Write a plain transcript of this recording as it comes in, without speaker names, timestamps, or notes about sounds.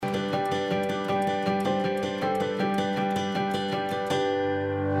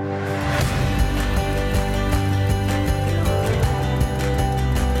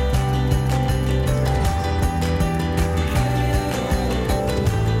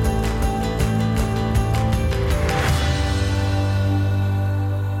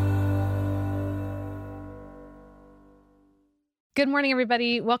Good morning,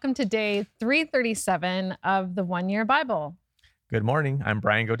 everybody. Welcome to day 337 of the One Year Bible. Good morning. I'm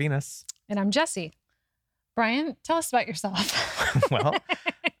Brian Godinez. And I'm Jesse. Brian, tell us about yourself. Well,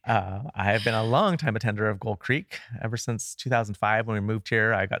 I have been a long-time attender of Gold Creek. Ever since 2005, when we moved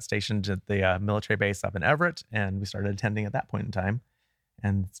here, I got stationed at the military base up in Everett, and we started attending at that point in time,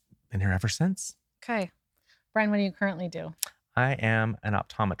 and it's been here ever since. Okay. Brian, what do you currently do? I am an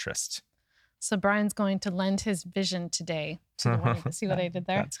optometrist. So Brian's going to lend his vision today to the one. See what I did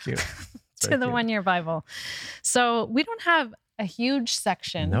there? That's cute. To the One Year Bible. So we don't have a huge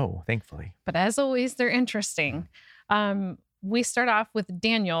section. No, thankfully. But as always, they're interesting. We start off with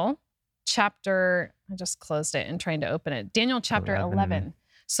Daniel chapter, I just closed it and trying to open it. Daniel chapter 11.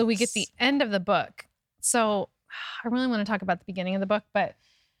 So we get the end of the book. So I really want to talk about the beginning of the book, but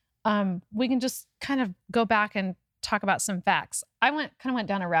we can just kind of go back and talk about some facts. I went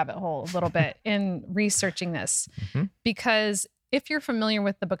down a rabbit hole a little bit in researching this because if you're familiar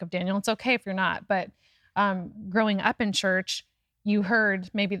with the book of Daniel, it's okay if you're not, but growing up in church, you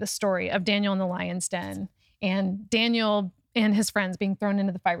heard maybe the story of Daniel in the lion's den and Daniel and his friends being thrown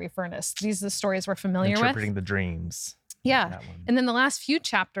into the fiery furnace. These are the stories we're familiar with. Interpreting the dreams. Yeah. And then the last few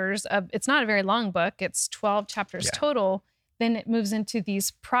chapters of, it's not a very long book, it's 12 chapters total. Then it moves into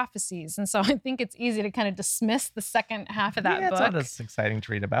these prophecies. And so I think it's easy to kind of dismiss the second half of that book. It's not as exciting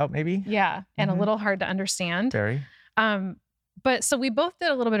to read about, maybe. Yeah. And a little hard to understand. Very. But so we both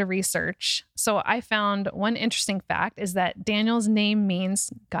did a little bit of research. So I found one interesting fact is that Daniel's name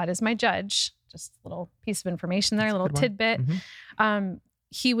means God is my judge. Just a little piece of information there, a little tidbit.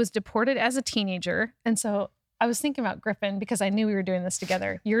 He was deported as a teenager. And so I was thinking about Griffin because I knew we were doing this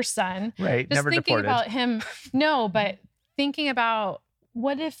together. Your son. Right. Just Never thinking deported. about him. No, but thinking about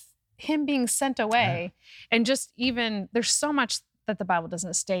what if him being sent away and just even there's so much that the Bible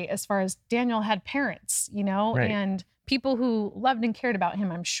doesn't state as far as Daniel had parents, and people who loved and cared about him,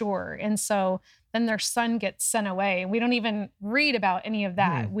 I'm sure. And so then their son gets sent away and we don't even read about any of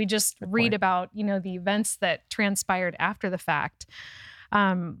that. We just read about, the events that transpired after the fact.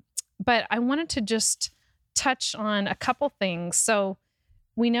 But I wanted to just touch on a couple things. So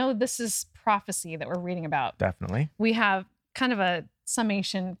we know this is prophecy that we're reading about. Definitely. We have kind of a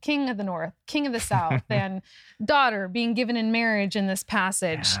summation, king of the north, king of the south, and daughter being given in marriage in this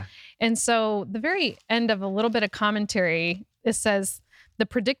passage. Yeah. And so the very end of a little bit of commentary, it says, the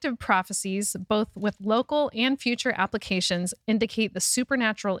predictive prophecies, both with local and future applications, indicate the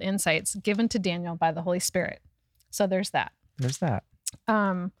supernatural insights given to Daniel by the Holy Spirit. So there's that. There's that.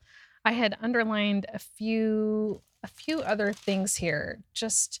 I had underlined a few other things here.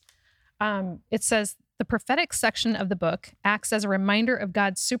 Just it says the prophetic section of the book acts as a reminder of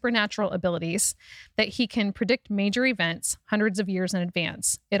God's supernatural abilities, that he can predict major events hundreds of years in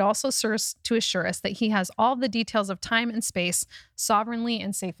advance. It also serves to assure us that he has all the details of time and space sovereignly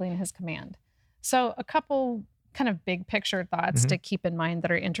and safely in his command. So a couple kind of big picture thoughts to keep in mind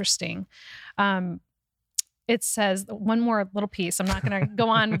that are interesting. It says one more little piece. I'm not going to go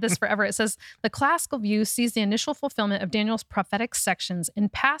on with this forever. It says the classical view sees the initial fulfillment of Daniel's prophetic sections in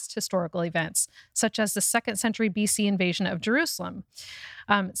past historical events, such as the 2nd century BC invasion of Jerusalem.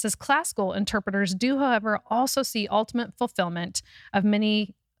 It says classical interpreters do, however, also see ultimate fulfillment of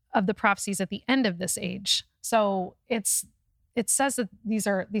many of the prophecies at the end of this age. So it says that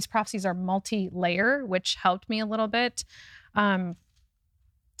these prophecies are multi-layer, which helped me a little bit. Tell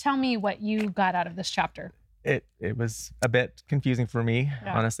me what you got out of this chapter. It was a bit confusing for me.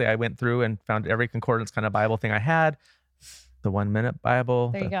 Yeah. Honestly, I went through and found every concordance kind of Bible thing I had. The 1 minute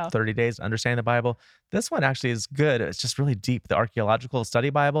Bible, the 30 days to understand the Bible. This one actually is good. It's just really deep. The archaeological study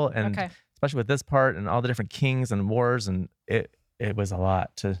Bible, and especially with this part and all the different kings and wars, and it was a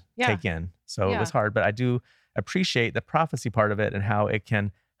lot to take in. So it was hard, but I do appreciate the prophecy part of it and how it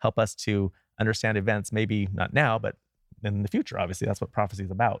can help us to understand events, maybe not now, but in the future. Obviously, that's what prophecy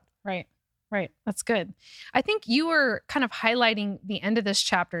is about. Right. That's good. I think you were kind of highlighting the end of this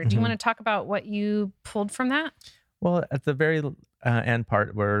chapter. Do you want to talk about what you pulled from that? Well, at the very end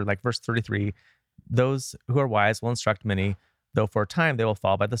part where like verse 33, those who are wise will instruct many, though for a time they will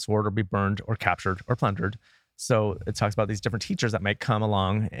fall by the sword or be burned or captured or plundered. So it talks about these different teachers that might come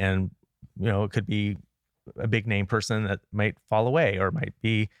along and, it could be a big name person that might fall away or might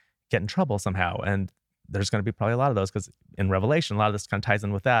be get in trouble somehow. And there's going to be probably a lot of those because in Revelation, a lot of this kind of ties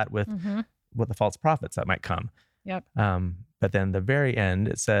in with that, with the false prophets that might come. Yep. But then the very end,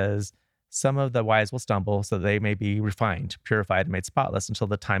 it says, some of the wise will stumble so that they may be refined, purified, and made spotless until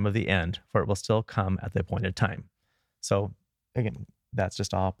the time of the end, for it will still come at the appointed time. So again, that's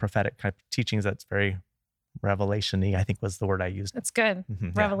just all prophetic kind of teachings. That's very revelation-y, I think was the word I used. That's good.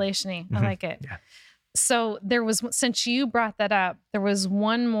 Revelation-y. I like it. Yeah. So there was, since you brought that up, there was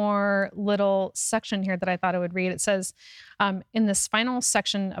one more little section here that I thought I would read. It says, in this final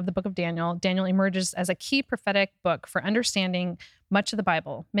section of the book of Daniel, Daniel emerges as a key prophetic book for understanding much of the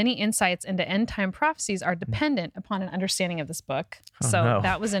Bible. Many insights into end time prophecies are dependent upon an understanding of this book.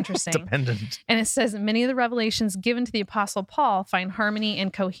 That was interesting. Dependent. And it says many of the revelations given to the Apostle Paul find harmony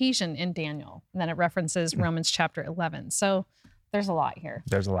and cohesion in Daniel. And then it references Romans chapter 11. So there's a lot here.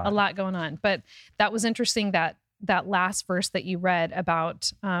 There's a lot going on. But that was interesting, that last verse that you read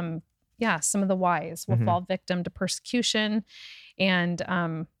about, some of the wise will fall victim to persecution, and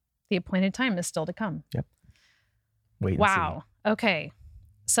the appointed time is still to come. Yep. Wait. Wow. Okay.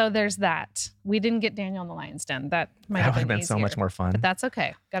 So there's that. We didn't get Daniel in the lion's den. That might have been so much more fun. But that's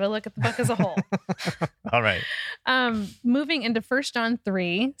okay. Got to look at the book as a whole. All right. Moving into 1 John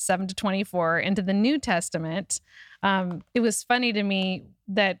 3, 7-24, into the New Testament. It was funny to me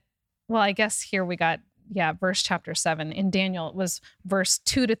that, well, I guess here we got, verse chapter 7. In Daniel, it was verse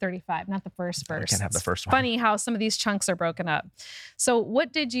 2-35, not the first verse. I can't have the first one. Funny how some of these chunks are broken up. So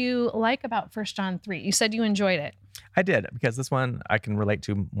what did you like about 1 John 3? You said you enjoyed it. I did, because this one I can relate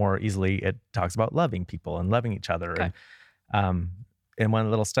to more easily. It talks about loving people and loving each other. Okay. And in one of the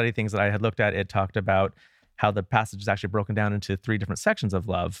little study things that I had looked at, it talked about how the passage is actually broken down into 3 different sections of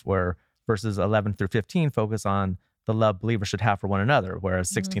love, where verses 11-15 focus on the love believers should have for one another,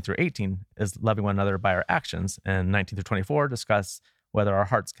 whereas 16-18 is loving one another by our actions, and 19-24 discuss whether our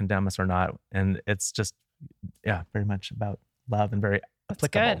hearts condemn us or not. And it's just, very much about love and very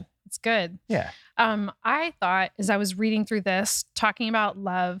applicable. It's good. Yeah. I thought, as I was reading through this, talking about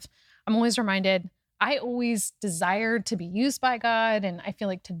love, I'm always reminded, I always desired to be used by God, and I feel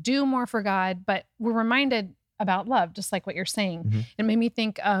like to do more for God, but we're reminded about love, just like what you're saying. It made me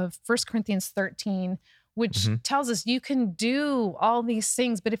think of 1 Corinthians 13, which tells us you can do all these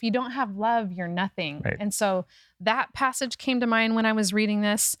things, but if you don't have love, you're nothing. Right. And so that passage came to mind when I was reading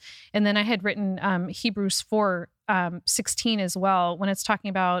this. And then I had written Hebrews 4:16 as well, when it's talking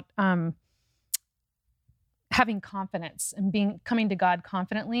about having confidence and coming to God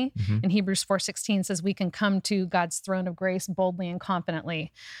confidently. And Hebrews 4:16 says we can come to God's throne of grace boldly and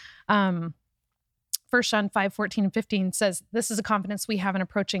confidently. 1 John 5:14-15 says, this is a confidence we have in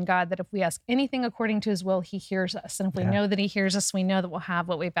approaching God, that if we ask anything according to his will, he hears us. And if we know that he hears us, we know that we'll have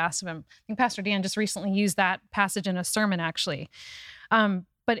what we've asked of him. I think Pastor Dan just recently used that passage in a sermon, actually.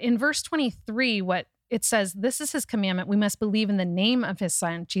 But in verse 23, what it says, this is his commandment. We must believe in the name of his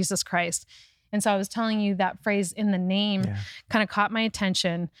son, Jesus Christ. And so I was telling you that phrase, in the name, kind of caught my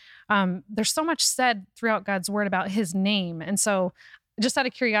attention. There's so much said throughout God's word about his name. And so just out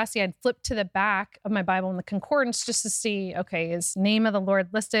of curiosity, I'd flip to the back of my Bible in the concordance just to see, okay, is name of the Lord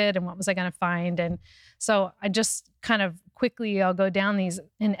listed, and what was I going to find? And so I just kind of quickly, I'll go down these.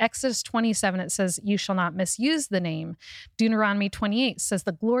 In Exodus 27, it says, you shall not misuse the name. Deuteronomy 28 says,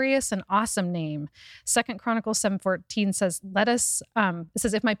 the glorious and awesome name. 2 Chronicles 7:14 says, it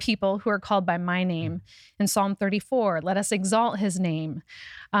says, if my people who are called by my name. In Psalm 34, let us exalt his name.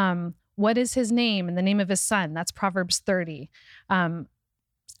 What is his name and the name of his son? That's Proverbs 30.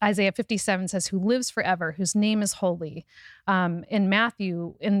 Isaiah 57 says, who lives forever, whose name is holy. In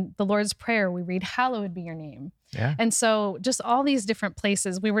Matthew, in the Lord's Prayer, we read, hallowed be your name. Yeah. And so just all these different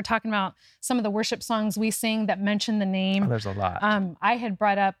places. We were talking about some of the worship songs we sing that mention the name. Oh, there's a lot. I had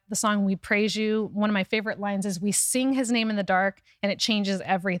brought up the song We Praise You. One of my favorite lines is, we sing his name in the dark and it changes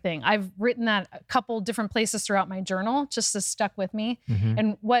everything. I've written that a couple different places throughout my journal, just as stuck with me.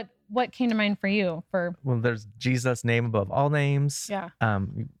 And what came to mind for you? Well, there's Jesus' name above all names. Yeah.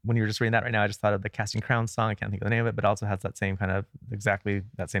 When you were just reading that right now, I just thought of the Casting Crowns song. I can't think of the name of it, but it also has that same kind of, exactly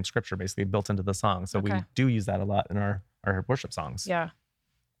that same scripture basically built into the song. So we do use that a lot in our worship songs. Yeah.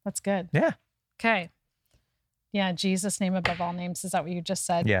 That's good. Yeah. Okay. Yeah. Jesus' name above all names. Is that what you just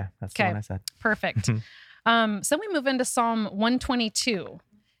said? Yeah. That's the one I said. Perfect. So we move into Psalm 122.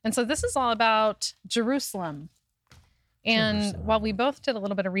 And so this is all about Jerusalem. And while we both did a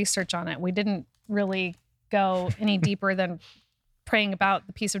little bit of research on it, we didn't really go any deeper than praying about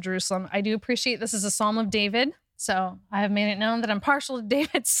the peace of Jerusalem. I do appreciate this is a Psalm of David. So I have made it known that I'm partial to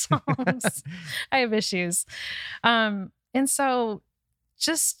David's Psalms. I have issues. And so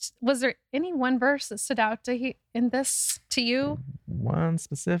just, was there any one verse that stood out in this to you? One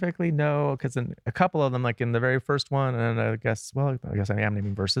specifically? No, because in a couple of them, like in the very first one, and I guess I am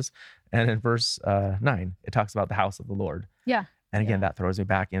naming verses. And in verse 9, it talks about the house of the Lord. Yeah. And again, that throws me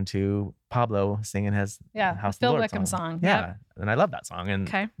back into Pablo singing his House of the Phil Lord Wickham song. Yeah. And I love that song. And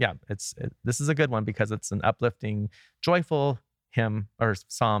this is a good one because it's an uplifting, joyful hymn or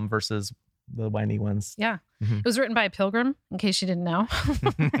psalm versus the whiny ones. Yeah. It was written by a pilgrim, in case you didn't know.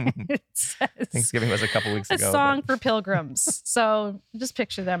 It says, Thanksgiving was a couple weeks ago. A song for pilgrims. So just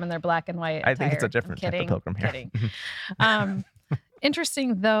picture them in their black and white attire. I think it's a different type of pilgrim here. Kidding.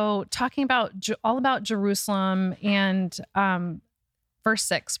 Interesting, though, talking about all about Jerusalem and verse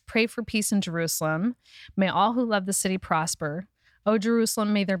 6, pray for peace in Jerusalem. May all who love the city prosper. O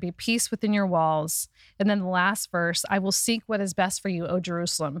Jerusalem, may there be peace within your walls. And then the last verse, I will seek what is best for you, O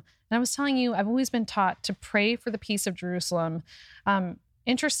Jerusalem. And I was telling you, I've always been taught to pray for the peace of Jerusalem.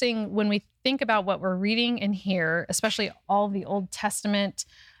 Interesting, when we think about what we're reading in here, especially all the Old Testament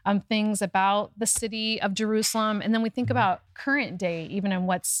things about the city of Jerusalem, and then we think about current day, even in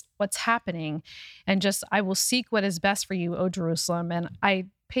what's happening, and just, I will seek what is best for you, O Jerusalem. And I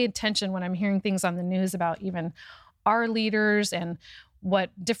pay attention when I'm hearing things on the news about even our leaders and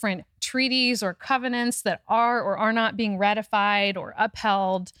what different treaties or covenants that are or are not being ratified or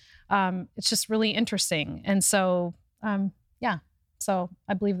upheld. It's just really interesting. And so, so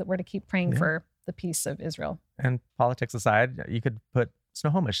I believe that we're to keep praying for the peace of Israel. And politics aside, you could put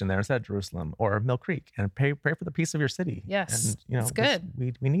Snohomish in there instead of Jerusalem, or Mill Creek, and pray for the peace of your city. Yes, and, it's good.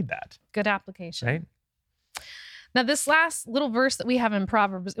 We need that. Good application. Right? Now, this last little verse that we have in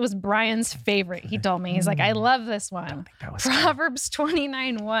Proverbs, it was Brian's favorite. He told me, he's like, I love this one. Proverbs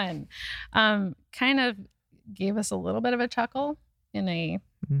 29:1. Kind of gave us a little bit of a chuckle in a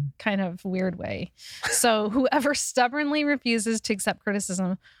kind of weird way. So whoever stubbornly refuses to accept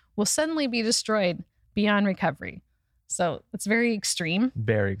criticism will suddenly be destroyed beyond recovery. So it's very extreme.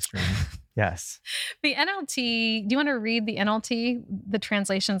 Very extreme. Yes. The NLT, do you want to read the NLT? The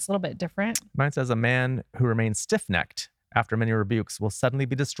translation's a little bit different. Mine says, a man who remains stiff-necked after many rebukes will suddenly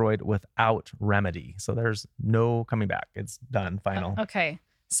be destroyed without remedy. So there's no coming back. It's done, final. Okay.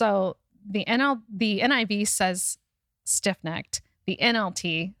 So the NIV says stiff-necked. The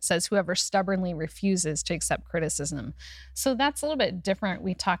NLT says whoever stubbornly refuses to accept criticism. So that's a little bit different.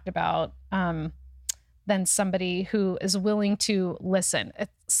 We talked about than somebody who is willing to listen.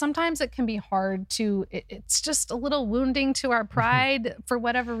 Sometimes it can be hard to, it's just a little wounding to our pride for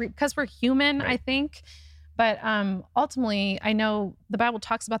whatever, because we're human, right. I think. But ultimately, I know the Bible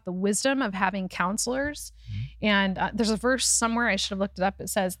talks about the wisdom of having counselors. And there's a verse somewhere, I should have looked it up. It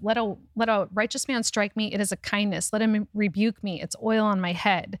says, let a righteous man strike me. It is a kindness. Let him rebuke me. It's oil on my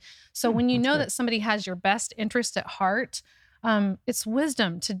head. So when you know that somebody has your best interest at heart, it's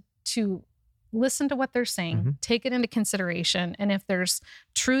wisdom to listen to what they're saying, take it into consideration, and if there's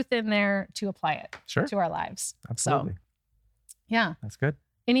truth in there, to apply it to our lives. Absolutely. So, yeah. That's good.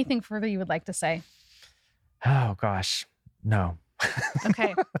 Anything further you would like to say? Oh, gosh. No.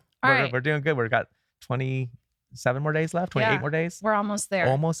 Okay. All right. We're doing good. We've got 27 more days left, 28 more days. We're almost there.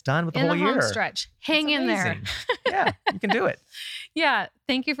 Almost done with the whole year. In the home stretch. Hang in there. Yeah, you can do it. Yeah.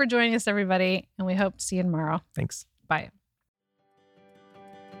 Thank you for joining us, everybody, and we hope to see you tomorrow. Thanks. Bye.